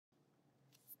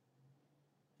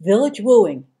Village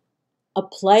Wooing, a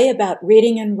play about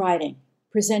reading and writing,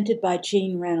 presented by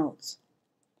Jean Reynolds.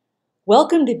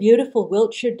 Welcome to beautiful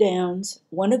Wiltshire Downs,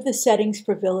 one of the settings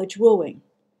for Village Wooing.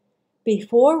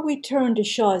 Before we turn to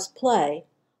Shaw's play,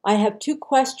 I have two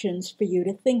questions for you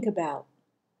to think about.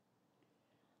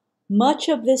 Much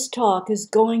of this talk is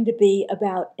going to be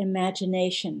about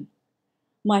imagination.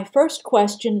 My first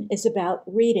question is about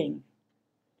reading.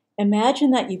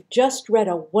 Imagine that you've just read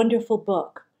a wonderful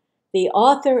book. The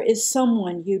author is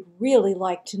someone you'd really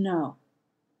like to know.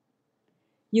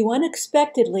 You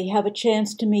unexpectedly have a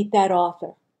chance to meet that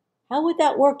author. How would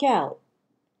that work out?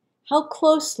 How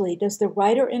closely does the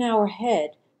writer in our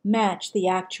head match the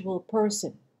actual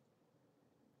person?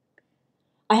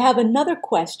 I have another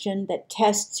question that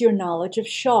tests your knowledge of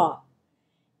Shaw.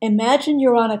 Imagine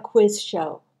you're on a quiz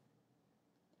show.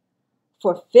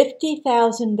 For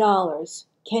 $50,000,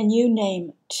 can you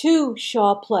name 2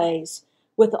 Shaw plays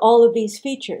with all of these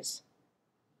features?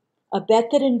 A bet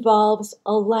that involves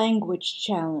a language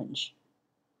challenge,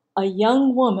 a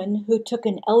young woman who took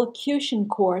an elocution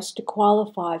course to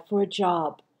qualify for a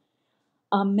job,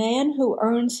 a man who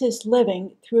earns his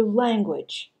living through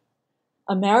language,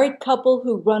 a married couple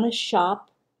who run a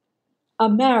shop, a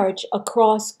marriage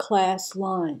across class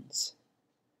lines.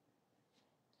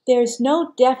 There's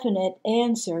no definite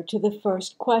answer to the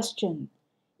first question.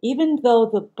 Even though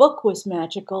the book was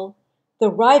magical, the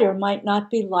writer might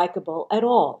not be likable at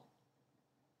all.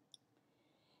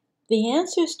 The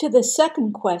answers to the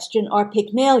second question are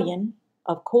Pygmalion,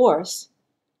 of course,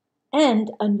 and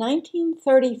a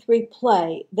 1933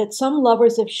 play that some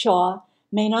lovers of Shaw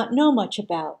may not know much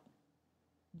about,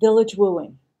 Village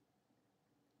Wooing.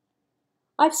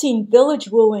 I've seen Village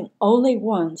Wooing only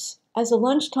once as a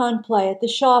lunchtime play at the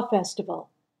Shaw Festival.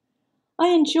 I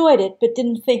enjoyed it but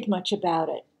didn't think much about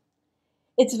it.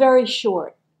 It's very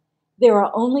short. There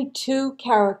are only 2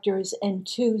 characters and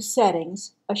 2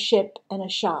 settings, a ship and a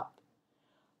shop.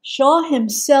 Shaw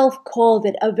himself called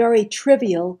it a very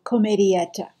trivial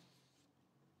comedietta.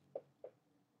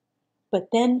 But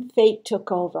then fate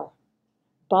took over.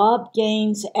 Bob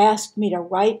Gaines asked me to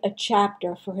write a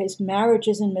chapter for his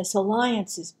Marriages and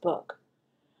Misalliances book.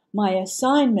 My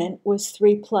assignment was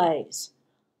 3 plays: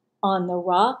 On the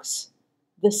Rocks,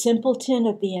 The Simpleton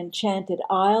of the Enchanted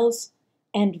Isles,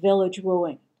 and Village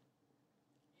Wooing.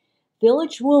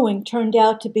 Village Wooing turned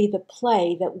out to be the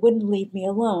play that wouldn't leave me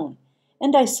alone,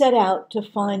 and I set out to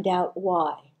find out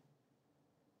why.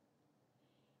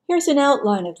 Here's an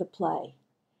outline of the play.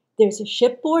 There's a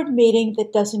shipboard meeting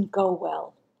that doesn't go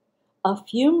well. A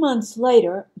few months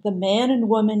later, the man and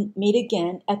woman meet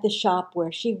again at the shop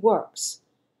where she works.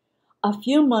 A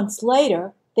few months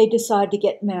later, they decide to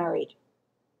get married.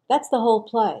 That's the whole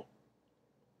play.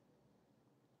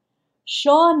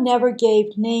 Shaw never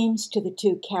gave names to the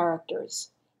 2 characters.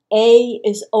 A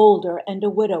is older and a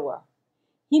widower.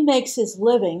 He makes his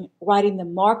living writing the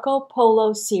Marco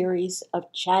Polo series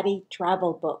of chatty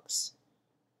travel books.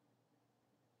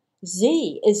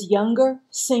 Z is younger,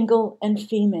 single, and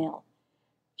female.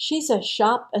 She's a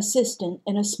shop assistant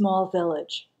in a small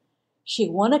village. She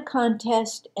won a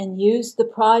contest and used the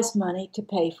prize money to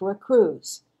pay for a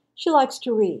cruise. She likes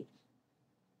to read.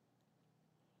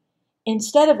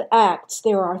 Instead of acts,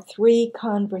 there are 3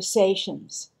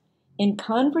 conversations. In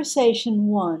conversation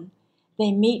 1,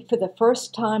 they meet for the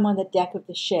first time on the deck of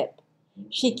the ship.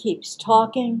 She keeps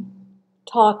talking,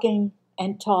 talking,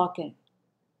 and talking.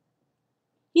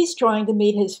 He's trying to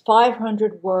meet his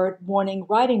 500-word morning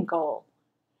writing goal.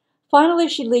 Finally,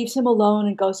 she leaves him alone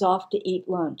and goes off to eat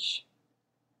lunch.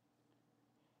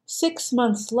 6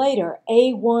 months later,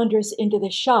 A wanders into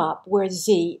the shop where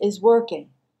Z is working.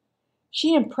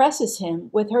 She impresses him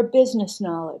with her business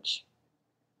knowledge.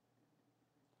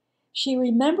 She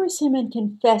remembers him and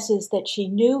confesses that she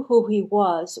knew who he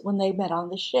was when they met on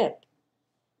the ship.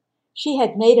 She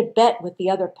had made a bet with the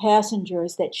other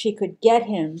passengers that she could get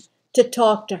him to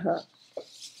talk to her.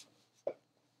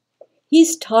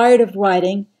 He's tired of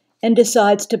writing and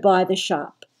decides to buy the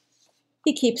shop.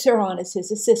 He keeps her on as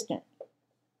his assistant.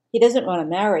 He doesn't want to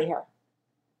marry her.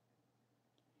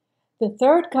 The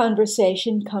third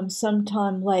conversation comes some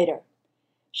time later.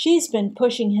 She's been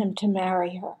pushing him to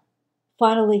marry her.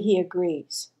 Finally, he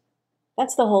agrees.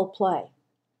 That's the whole play.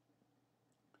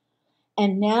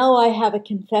 And now I have a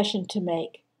confession to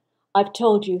make. I've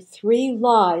told you 3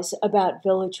 lies about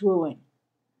Village Wooing.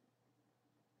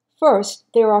 First,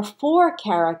 there are 4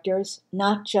 characters,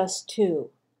 not just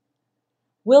 2.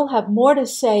 We'll have more to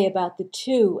say about the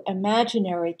 2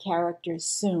 imaginary characters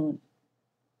soon.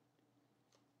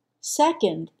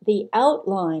 Second, the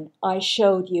outline I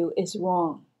showed you is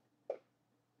wrong.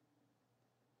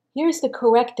 Here's the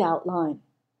correct outline.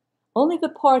 Only the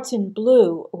parts in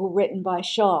blue were written by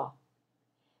Shaw.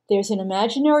 There's an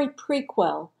imaginary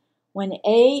prequel when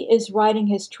A is writing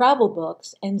his travel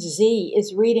books and Z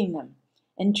is reading them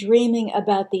and dreaming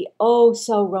about the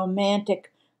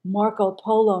oh-so-romantic Marco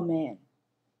Polo man.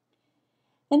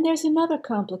 And there's another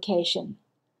complication.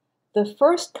 The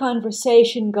first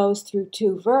conversation goes through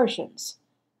two versions.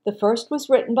 The first was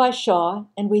written by Shaw,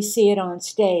 and we see it on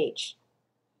stage.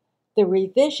 The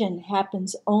revision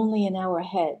happens only in our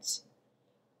heads.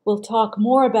 We'll talk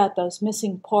more about those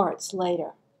missing parts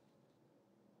later.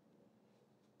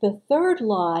 The third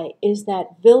lie is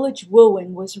that Village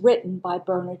Wooing was written by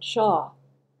Bernard Shaw.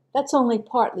 That's only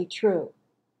partly true.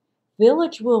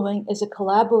 Village Wooing is a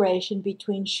collaboration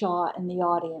between Shaw and the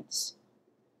audience.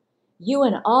 You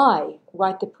and I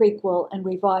write the prequel and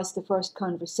revise the first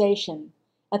conversation.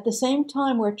 At the same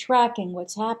time, we're tracking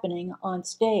what's happening on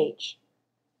stage.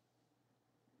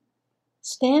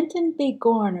 Stanton B.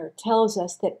 Garner tells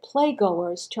us that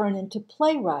playgoers turn into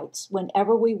playwrights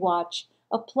whenever we watch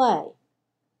a play.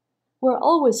 We're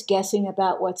always guessing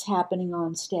about what's happening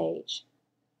on stage.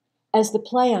 As the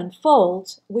play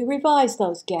unfolds, we revise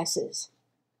those guesses.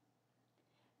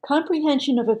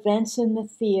 Comprehension of events in the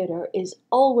theater is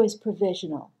always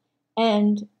provisional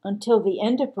and, until the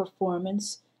end of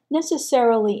performance,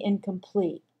 necessarily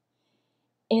incomplete.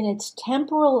 In its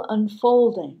temporal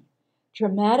unfolding,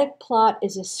 dramatic plot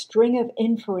is a string of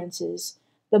inferences,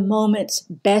 the moment's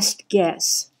best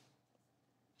guess.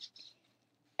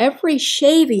 Every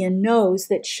Shavian knows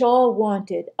that Shaw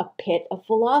wanted a pit of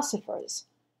philosophers,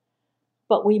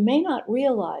 but we may not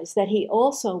realize that he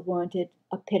also wanted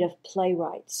a pit of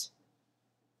playwrights.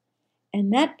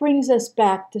 And that brings us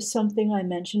back to something I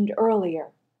mentioned earlier,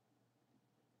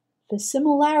 the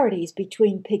similarities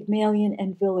between Pygmalion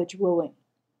and Village Wooing.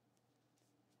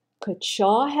 Could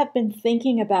Shaw have been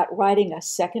thinking about writing a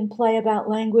second play about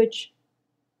language?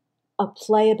 A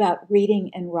play about reading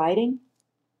and writing?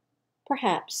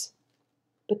 Perhaps.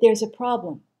 But there's a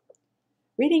problem.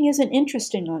 Reading isn't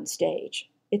interesting on stage.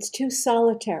 It's too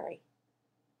solitary.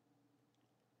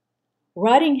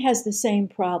 Writing has the same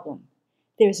problem.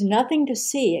 There's nothing to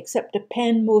see except a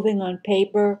pen moving on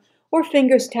paper or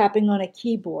fingers tapping on a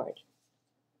keyboard.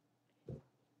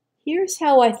 Here's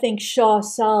how I think Shaw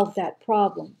solved that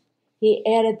problem. He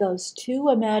added those two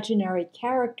imaginary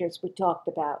characters we talked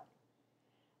about,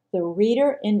 the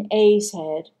reader in A's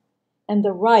head and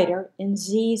the writer in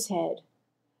Z's head.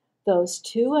 Those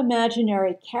two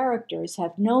imaginary characters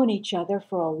have known each other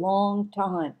for a long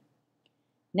time.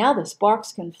 Now the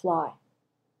sparks can fly.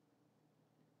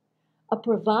 A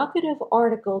provocative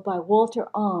article by Walter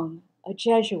Ong, a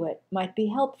Jesuit, might be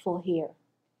helpful here.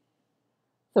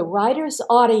 The Writer's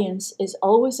Audience is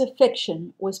Always a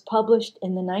Fiction was published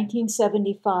in the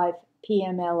 1975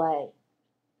 PMLA.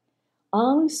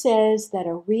 Ong says that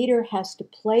a reader has to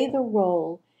play the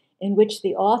role in which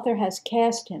the author has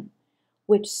cast him,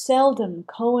 which seldom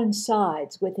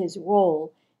coincides with his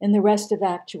role in the rest of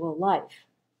actual life.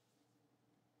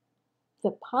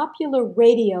 The popular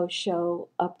radio show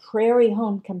A Prairie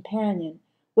Home Companion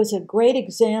was a great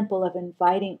example of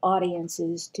inviting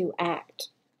audiences to act.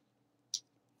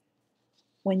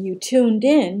 When you tuned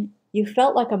in, you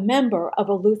felt like a member of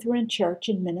a Lutheran church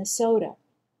in Minnesota.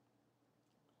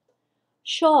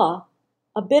 Shaw,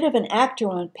 a bit of an actor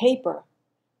on paper,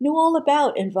 knew all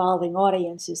about involving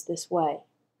audiences this way.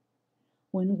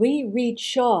 When we read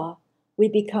Shaw, we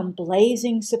become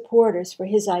blazing supporters for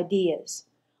his ideas,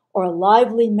 or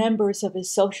lively members of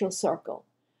his social circle,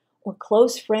 or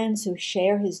close friends who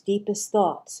share his deepest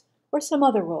thoughts, or some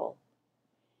other role.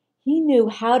 He knew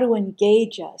how to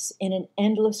engage us in an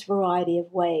endless variety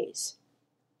of ways.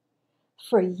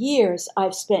 For years,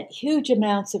 I've spent huge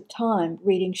amounts of time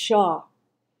reading Shaw.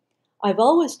 I've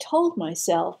always told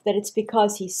myself that it's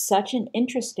because he's such an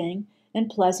interesting and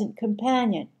pleasant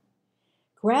companion.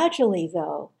 Gradually,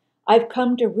 though, I've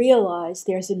come to realize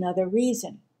there's another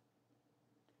reason.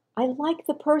 I like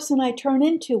the person I turn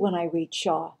into when I read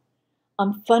Shaw.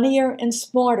 I'm funnier and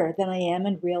smarter than I am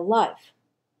in real life.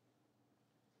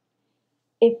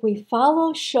 If we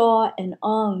follow Shaw and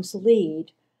Ong's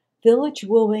lead, Village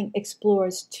Wooing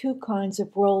explores two kinds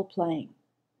of role-playing.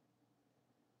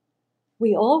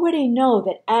 We already know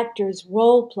that actors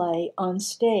role-play on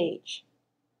stage.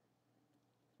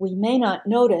 We may not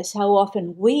notice how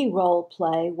often we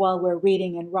role-play while we're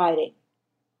reading and writing.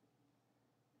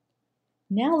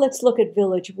 Now let's look at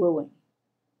Village Wooing.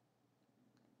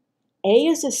 A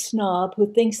is a snob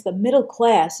who thinks the middle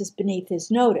class is beneath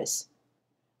his notice.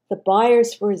 The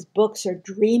buyers for his books are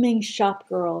dreaming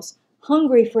shopgirls,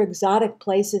 hungry for exotic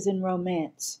places and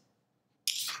romance.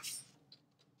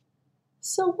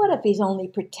 So what if he's only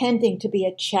pretending to be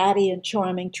a chatty and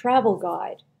charming travel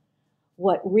guide?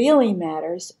 What really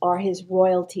matters are his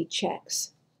royalty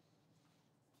checks.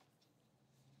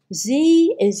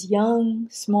 Z is young,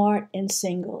 smart, and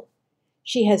single.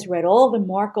 She has read all the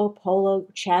Marco Polo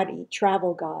chatty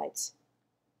travel guides.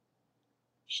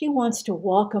 She wants to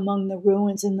walk among the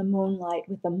ruins in the moonlight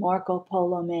with the Marco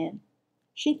Polo man.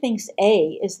 She thinks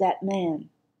A is that man.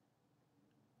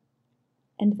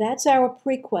 And that's our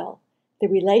prequel, the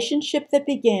relationship that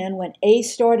began when A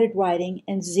started writing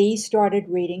and Z started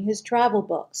reading his travel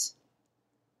books.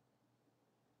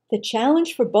 The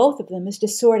challenge for both of them is to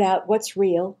sort out what's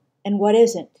real and what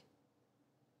isn't.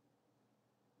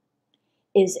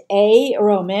 Is A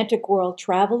romantic world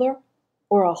traveler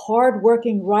or a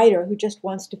hard-working writer who just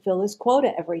wants to fill his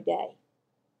quota every day?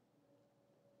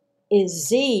 Is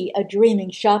Z a dreaming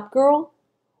shop girl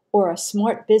or a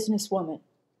smart businesswoman?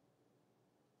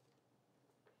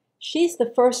 She's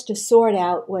the first to sort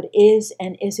out what is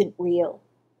and isn't real.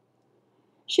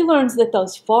 She learns that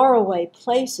those faraway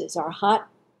places are hot,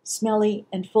 smelly,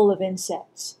 and full of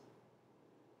insects.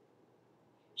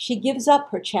 She gives up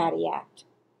her chatty act.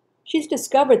 She's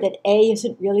discovered that A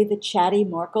isn't really the chatty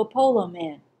Marco Polo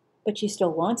man, but she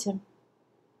still wants him.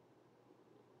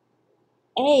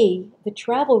 A, the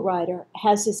travel writer,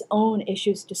 has his own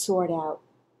issues to sort out.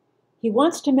 He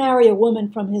wants to marry a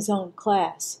woman from his own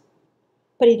class,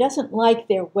 but he doesn't like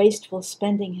their wasteful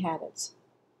spending habits.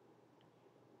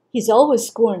 He's always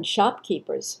scorned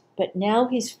shopkeepers, but now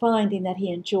he's finding that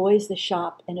he enjoys the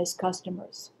shop and his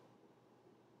customers.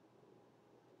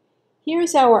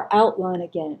 Here's our outline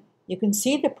again. You can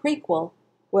see the prequel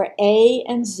where A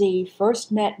and Z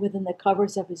first met within the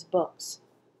covers of his books.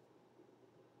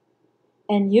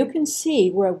 And you can see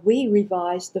where we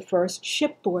revised the first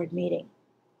shipboard meeting.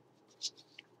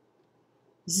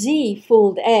 Z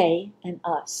fooled A and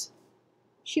us.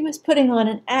 She was putting on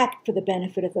an act for the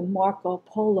benefit of the Marco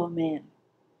Polo man.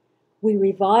 We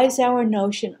revise our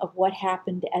notion of what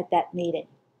happened at that meeting.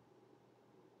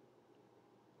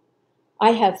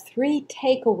 I have 3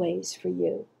 takeaways for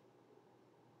you.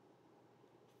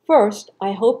 First,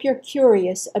 I hope you're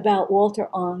curious about Walter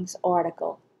Ong's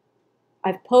article.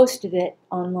 I've posted it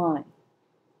online.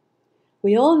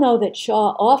 We all know that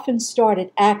Shaw often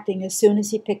started acting as soon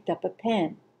as he picked up a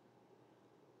pen.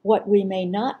 What we may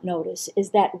not notice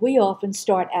is that we often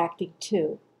start acting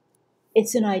too.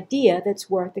 It's an idea that's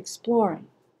worth exploring.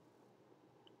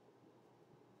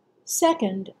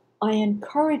 Second, I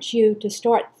encourage you to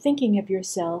start thinking of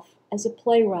yourself as a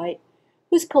playwright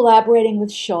who's collaborating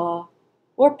with Shaw,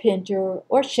 or Pinter,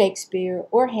 or Shakespeare,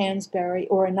 or Hansberry,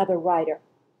 or another writer.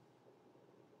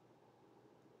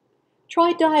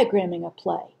 Try diagramming a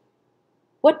play.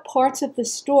 What parts of the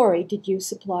story did you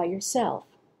supply yourself?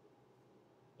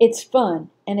 It's fun,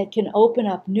 and it can open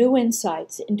up new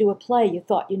insights into a play you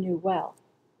thought you knew well.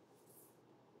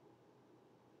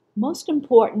 Most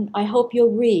important, I hope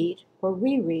you'll read or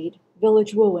reread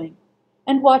Village Wooing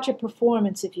and watch a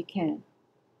performance if you can.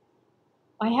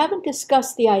 I haven't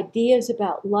discussed the ideas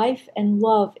about life and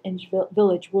love in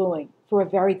Village Wooing for a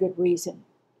very good reason.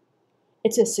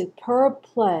 It's a superb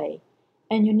play,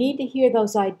 and you need to hear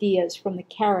those ideas from the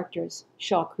characters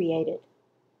Shaw created.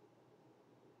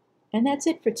 And that's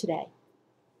it for today.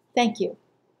 Thank you.